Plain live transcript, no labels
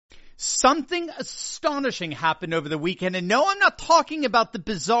Something astonishing happened over the weekend, and no, I'm not talking about the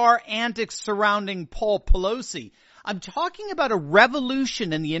bizarre antics surrounding Paul Pelosi. I'm talking about a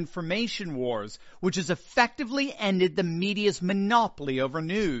revolution in the information wars, which has effectively ended the media's monopoly over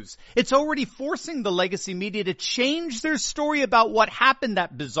news. It's already forcing the legacy media to change their story about what happened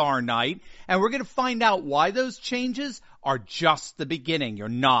that bizarre night, and we're going to find out why those changes are just the beginning. You're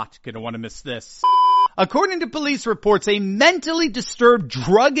not going to want to miss this. According to police reports, a mentally disturbed,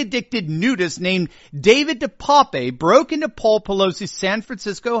 drug-addicted nudist named David DePape broke into Paul Pelosi's San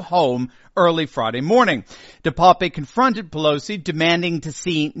Francisco home early Friday morning. DePape confronted Pelosi, demanding to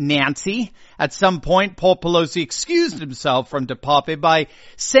see Nancy. At some point, Paul Pelosi excused himself from DePape by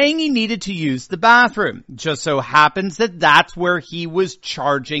saying he needed to use the bathroom. Just so happens that that's where he was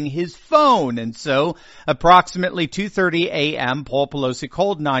charging his phone. And so, approximately 2:30 a.m., Paul Pelosi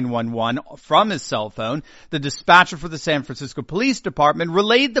called 911 from his cell phone. The dispatcher for the San Francisco Police Department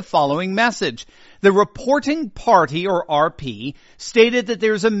relayed the following message. The reporting party, or RP, stated that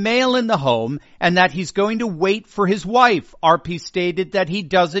there's a male in the home and that he's going to wait for his wife. RP stated that he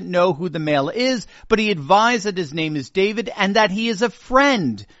doesn't know who the male is, but he advised that his name is David and that he is a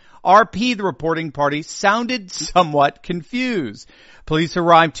friend. RP, the reporting party, sounded somewhat confused. Police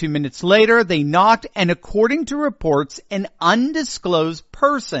arrived 2 minutes later. They knocked, and according to reports, an undisclosed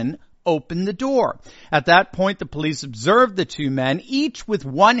person opened the door. At that point, the police observed the two men, each with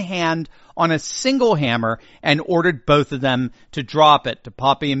one hand on a single hammer, and ordered both of them to drop it.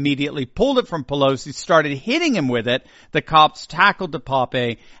 DePape immediately pulled it from Pelosi, started hitting him with it. The cops tackled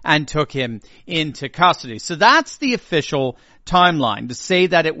DePape and took him into custody. So that's the official timeline. To say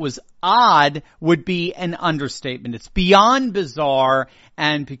that it was odd would be an understatement. It's beyond bizarre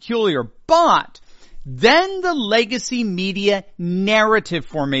and peculiar, but then the legacy media narrative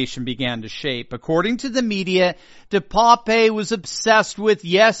formation began to shape. According to the media, DePape was obsessed with,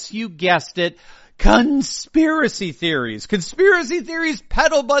 yes, you guessed it, conspiracy theories. Conspiracy theories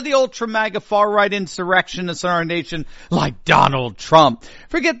peddled by the ultra-MAGA far-right insurrectionists in our nation like Donald Trump.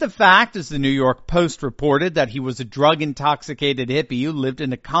 Forget the fact, as the New York Post reported, that he was a drug-intoxicated hippie who lived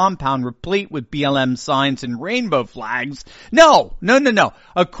in a compound replete with BLM signs and rainbow flags. No.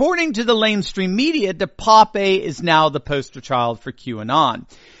 According to the mainstream media, DePape is now the poster child for QAnon.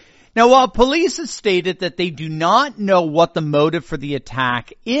 Now, while police have stated that they do not know what the motive for the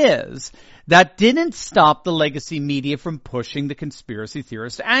attack is, that didn't stop the legacy media from pushing the conspiracy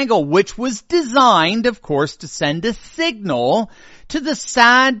theorist angle, which was designed, of course, to send a signal to the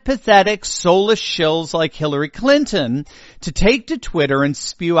sad, pathetic, soulless shills like Hillary Clinton to take to Twitter and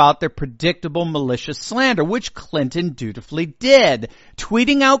spew out their predictable malicious slander, which Clinton dutifully did,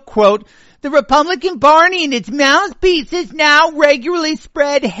 tweeting out, quote, "The Republican Party and its mouthpieces now regularly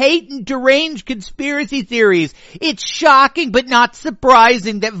spread hate and deranged conspiracy theories. It's shocking but not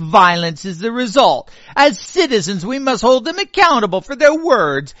surprising that violence is the result. As citizens, we must hold them accountable for their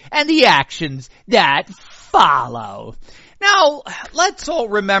words and the actions that follow." Now, let's all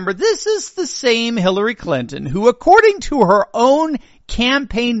remember, this is the same Hillary Clinton who, according to her own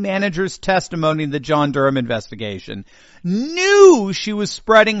campaign manager's testimony in the John Durham investigation, knew she was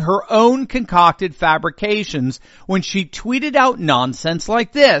spreading her own concocted fabrications when she tweeted out nonsense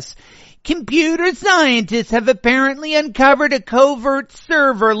like this. "Computer scientists have apparently uncovered a covert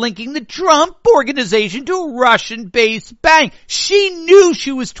server linking the Trump organization to a Russian-based bank." She knew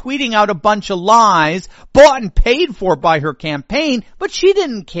she was tweeting out a bunch of lies bought and paid for by her campaign, but she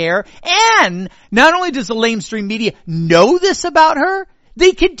didn't care. And not only does the mainstream media know this about her,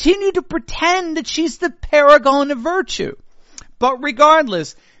 they continue to pretend that she's the paragon of virtue. But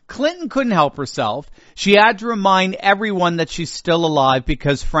regardless, Clinton couldn't help herself. She had to remind everyone that she's still alive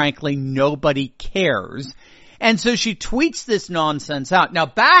because, frankly, nobody cares. And so she tweets this nonsense out. Now,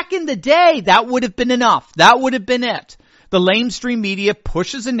 back in the day, that would have been enough. That would have been it. The mainstream media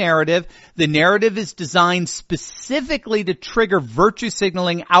pushes a narrative. The narrative is designed specifically to trigger virtue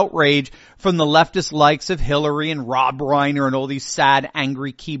signaling outrage from the leftist likes of Hillary and Rob Reiner and all these sad,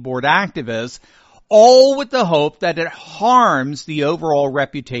 angry keyboard activists, all with the hope that it harms the overall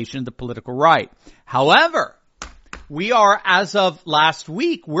reputation of the political right. However, we are, as of last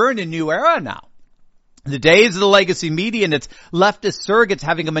week, we're in a new era now. The days of the legacy media and its leftist surrogates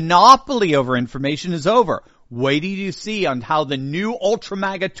having a monopoly over information is over. Wait till you see on how the new Ultra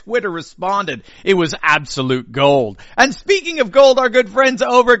MAGA Twitter responded. It was absolute gold. And speaking of gold, our good friends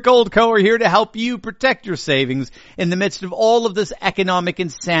over at Goldco are here to help you protect your savings in the midst of all of this economic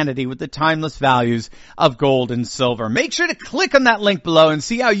insanity with the timeless values of gold and silver. Make sure to click on that link below and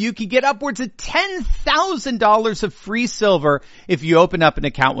see how you can get upwards of $10,000 of free silver if you open up an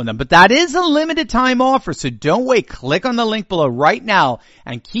account with them. But that is a limited time offer, so don't wait. Click on the link below right now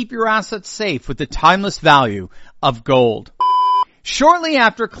and keep your assets safe with the timeless value of gold. Shortly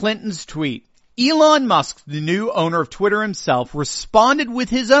after Clinton's tweet, Elon Musk, the new owner of Twitter himself, responded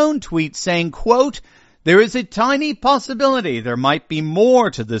with his own tweet saying, quote, "There is a tiny possibility there might be more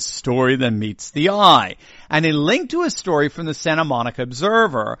to this story than meets the eye." And a link to a story from the Santa Monica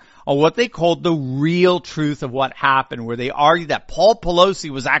Observer on what they called the real truth of what happened, where they argued that Paul Pelosi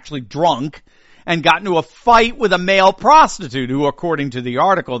was actually drunk and got into a fight with a male prostitute who, according to the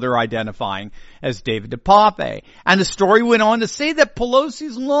article, they're identifying as David DePape. And the story went on to say that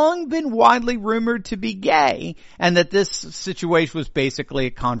Pelosi's long been widely rumored to be gay and that this situation was basically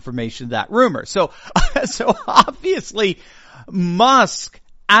a confirmation of that rumor. So obviously Musk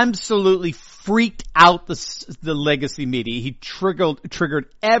absolutely freaked out the legacy media. He triggered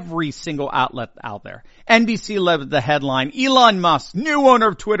every single outlet out there. NBC led with the headline, "Elon Musk, new owner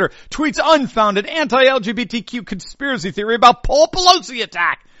of Twitter, tweets unfounded anti-LGBTQ conspiracy theory about Paul Pelosi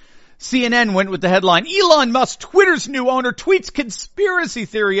attack." CNN went with the headline, "Elon Musk, Twitter's new owner, tweets conspiracy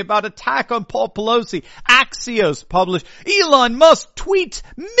theory about attack on Paul Pelosi." Axios published, "Elon Musk tweets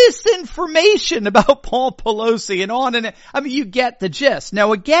misinformation about Paul Pelosi," and on and on. I mean, you get the gist.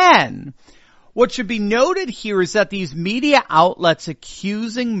 Now again, what should be noted here is that these media outlets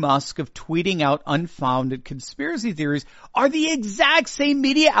accusing Musk of tweeting out unfounded conspiracy theories are the exact same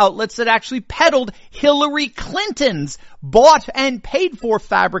media outlets that actually peddled Hillary Clinton's bought and paid for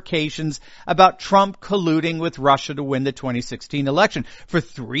fabrications about Trump colluding with Russia to win the 2016 election. For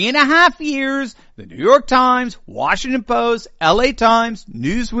 3.5 years, the New York Times, Washington Post, LA Times,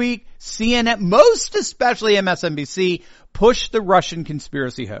 Newsweek, CNN, most especially MSNBC, pushed the Russian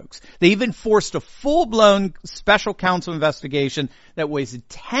conspiracy hoax. They even forced a full-blown special counsel investigation that wasted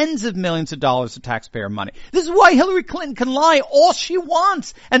tens of millions of dollars of taxpayer money. This is why Hillary Clinton can lie all she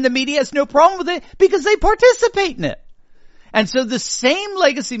wants, and the media has no problem with it because they participate in it. And so the same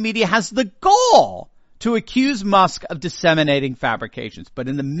legacy media has the gall to accuse Musk of disseminating fabrications. But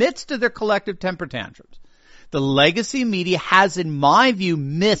in the midst of their collective temper tantrums, the legacy media has, in my view,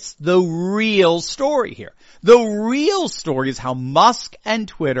 missed the real story here. The real story is how Musk and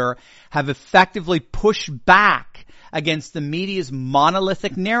Twitter have effectively pushed back against the media's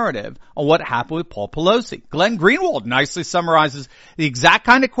monolithic narrative on what happened with Paul Pelosi. Glenn Greenwald nicely summarizes the exact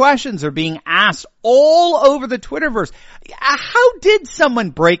kind of questions are being asked all over the Twitterverse. How did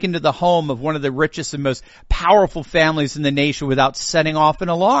someone break into the home of one of the richest and most powerful families in the nation without setting off an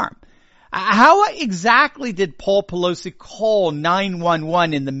alarm? How exactly did Paul Pelosi call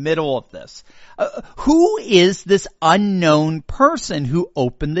 911 in the middle of this? Who is this unknown person who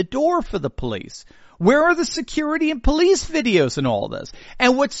opened the door for the police? Where are the security and police videos in all this?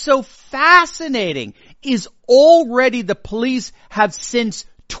 And what's so fascinating is already the police have since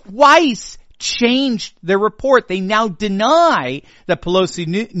twice changed their report. They now deny that Pelosi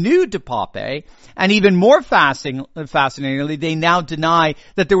knew DePape, and even more fascinatingly, they now deny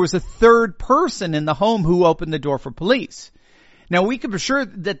that there was a third person in the home who opened the door for police. Now, we can be sure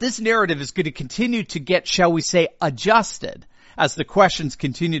that this narrative is going to continue to get, shall we say, adjusted as the questions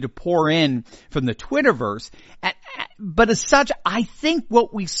continue to pour in from the Twitterverse. But as such, I think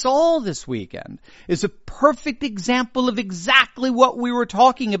what we saw this weekend is a perfect example of exactly what we were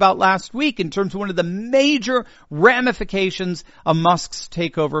talking about last week in terms of one of the major ramifications of Musk's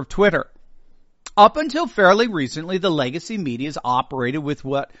takeover of Twitter. Up until fairly recently, the legacy media has operated with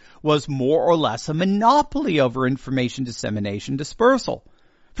what was more or less a monopoly over information dissemination dispersal.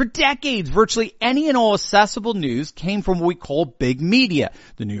 For decades, virtually any and all accessible news came from what we call big media.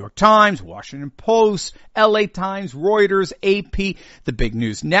 The New York Times, Washington Post, LA Times, Reuters, AP, the big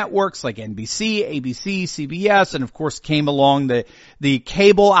news networks like NBC, ABC, CBS, and of course came along the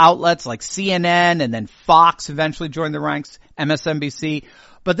cable outlets like CNN, and then Fox eventually joined the ranks, MSNBC.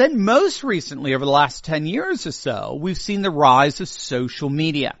 But then most recently, over the last 10 years or so, we've seen the rise of social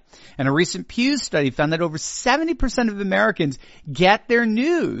media. And a recent Pew study found that over 70% of Americans get their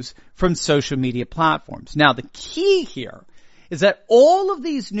news from social media platforms. Now, the key here is that all of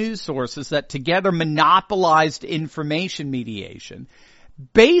these news sources that together monopolized information mediation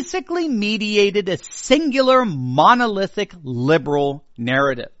basically mediated a singular monolithic liberal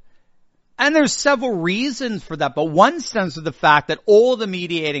narrative. And there's several reasons for that, but one stems from the fact that all the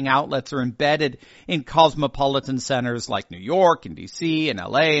mediating outlets are embedded in cosmopolitan centers like New York and DC and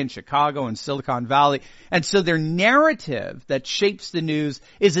LA and Chicago and Silicon Valley. And so their narrative that shapes the news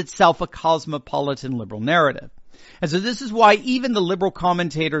is itself a cosmopolitan liberal narrative. And so this is why even the liberal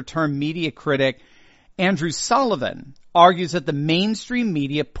commentator turned media critic Andrew Sullivan argues that the mainstream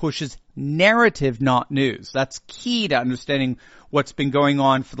media pushes narrative, not news. That's key to understanding what's been going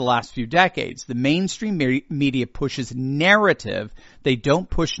on for the last few decades. The mainstream media pushes narrative. They don't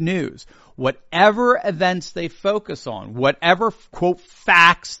push news. Whatever events they focus on, whatever, quote,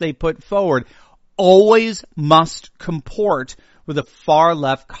 facts they put forward, always must comport with a far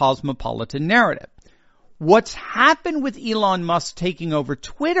left cosmopolitan narrative. What's happened with Elon Musk taking over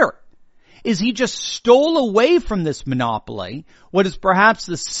Twitter is he just stole away from this monopoly what is perhaps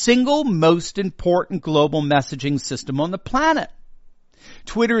the single most important global messaging system on the planet.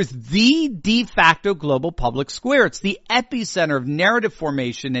 Twitter is the de facto global public square. It's the epicenter of narrative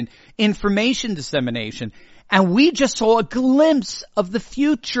formation and information dissemination. And we just saw a glimpse of the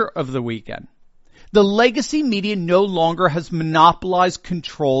future of the weekend. The legacy media no longer has monopolized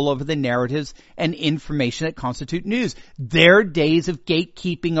control over the narratives and information that constitute news. Their days of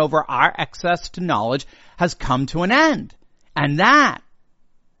gatekeeping over our access to knowledge has come to an end. And that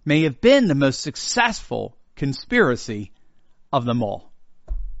may have been the most successful conspiracy of them all.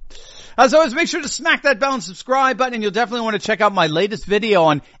 As always, make sure to smack that bell and subscribe button, and you'll definitely want to check out my latest video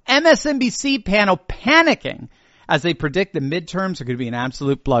on MSNBC panel panicking as they predict the midterms are going to be an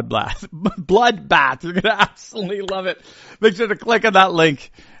absolute bloodbath. You're going to absolutely love it. Make sure to click on that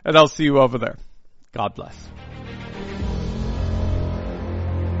link, and I'll see you over there. God bless.